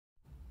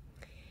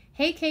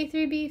Hey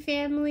K3B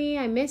family,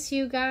 I miss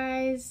you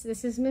guys.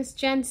 This is Miss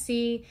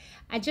Jency.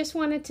 I just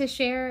wanted to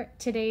share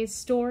today's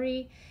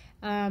story.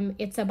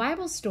 It's a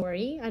Bible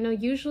story. I know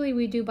usually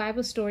we do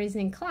Bible stories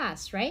in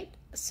class, right?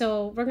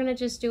 So we're going to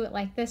just do it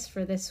like this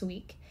for this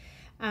week.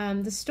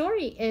 The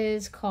story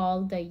is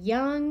called The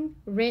Young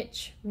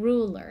Rich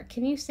Ruler.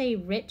 Can you say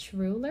rich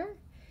ruler?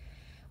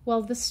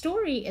 Well, the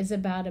story is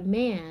about a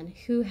man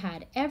who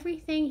had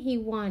everything he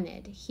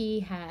wanted. He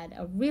had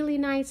a really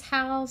nice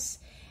house.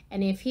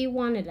 And if he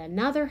wanted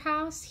another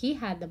house, he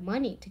had the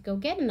money to go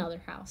get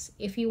another house.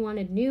 If he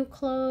wanted new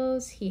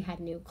clothes, he had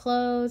new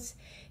clothes.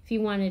 If he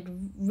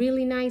wanted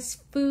really nice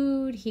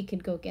food, he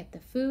could go get the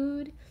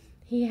food.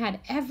 He had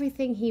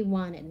everything he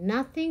wanted.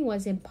 Nothing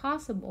was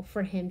impossible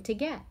for him to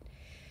get.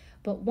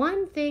 But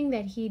one thing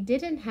that he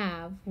didn't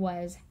have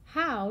was,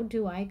 how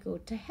do I go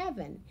to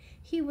heaven?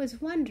 He was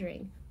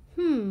wondering,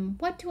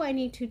 what do I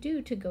need to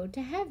do to go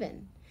to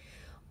heaven?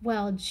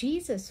 Well,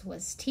 Jesus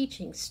was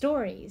teaching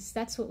stories.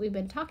 That's what we've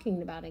been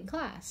talking about in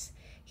class.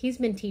 He's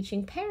been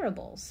teaching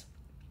parables.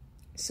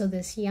 So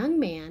this young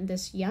man,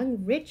 this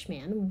young rich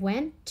man,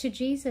 went to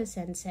Jesus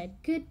and said,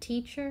 "Good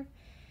teacher,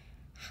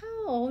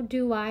 how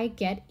do I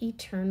get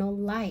eternal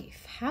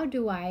life? How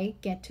do I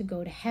get to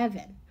go to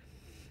heaven?"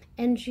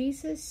 And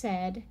Jesus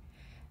said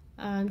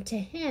to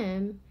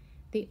him,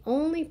 the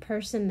only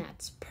person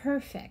that's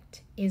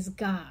perfect is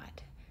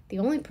God. The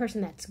only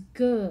person that's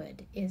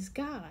good is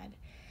God.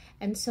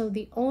 And so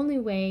the only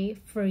way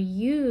for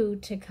you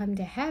to come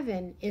to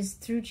heaven is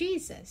through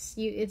Jesus.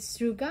 It's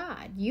through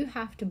God. You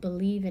have to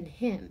believe in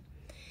him.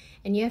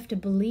 And you have to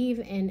believe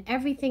in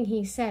everything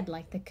he said,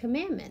 like the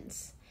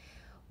commandments.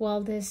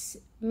 Well, this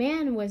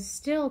man was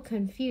still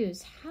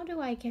confused. How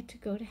do I get to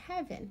go to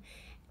heaven?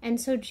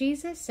 And so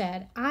Jesus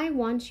said, I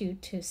want you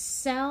to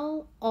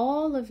sell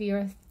all of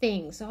your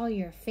things, all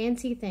your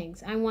fancy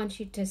things. I want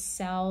you to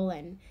sell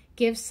and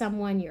give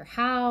someone your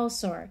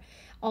house or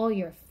all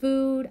your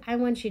food. I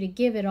want you to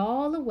give it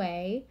all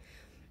away,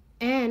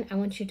 and I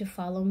want you to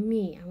follow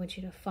me. I want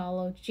you to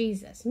follow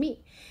Jesus, me.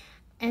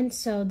 And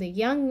so the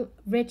young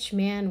rich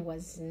man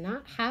was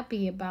not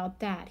happy about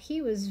that.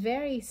 He was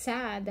very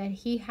sad that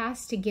he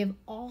has to give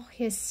all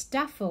his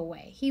stuff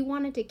away. He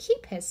wanted to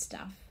keep his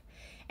stuff.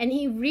 And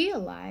he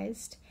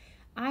realized,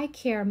 I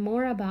care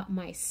more about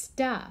my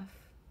stuff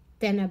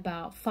than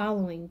about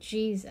following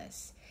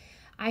Jesus.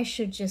 I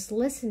should just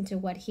listen to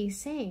what he's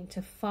saying,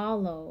 to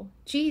follow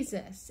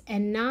Jesus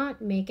and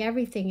not make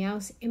everything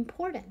else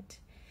important.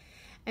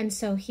 And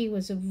so he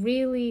was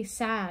really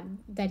sad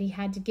that he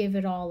had to give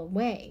it all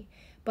away.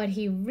 But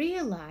he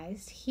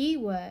realized he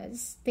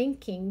was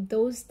thinking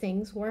those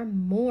things were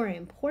more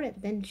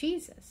important than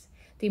Jesus.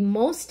 The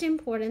most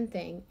important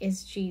thing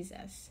is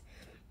Jesus.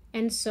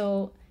 And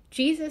so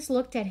Jesus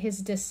looked at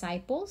his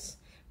disciples.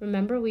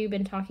 Remember, we've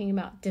been talking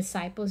about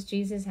disciples.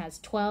 Jesus has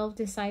 12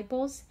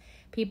 disciples.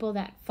 People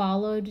that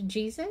followed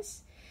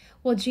Jesus.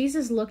 Well,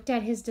 Jesus looked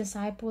at his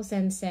disciples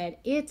and said,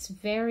 it's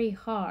very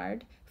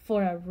hard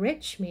for a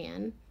rich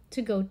man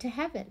to go to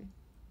heaven.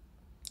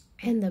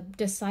 And the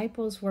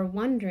disciples were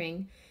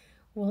wondering,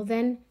 well,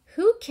 then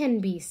who can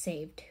be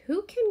saved?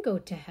 Who can go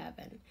to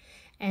heaven?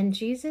 And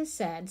Jesus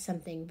said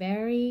something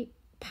very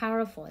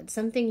powerful. It's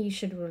something you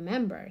should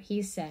remember.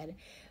 He said,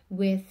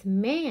 with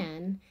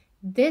man,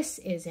 this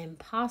is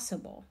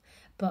impossible.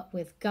 But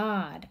with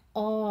God,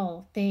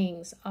 all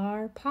things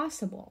are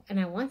possible. And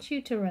I want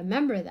you to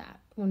remember that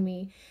when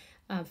we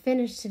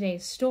finish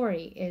today's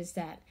story, is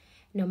that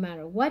no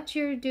matter what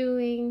you're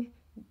doing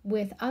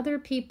with other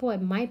people,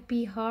 it might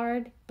be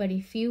hard, but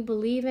if you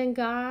believe in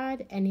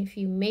God and if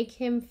you make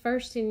him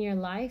first in your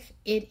life,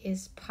 it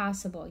is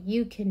possible.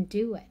 You can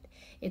do it.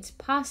 It's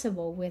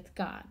possible with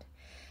God.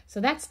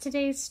 So that's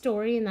today's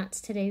story, and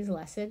that's today's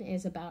lesson,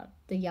 is about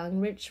the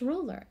young rich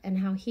ruler and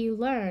how he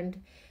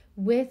learned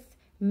with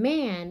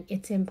man,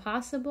 it's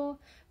impossible,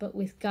 but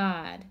with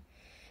God,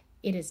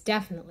 it is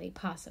definitely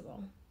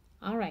possible.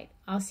 All right,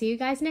 I'll see you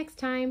guys next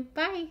time.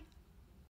 Bye.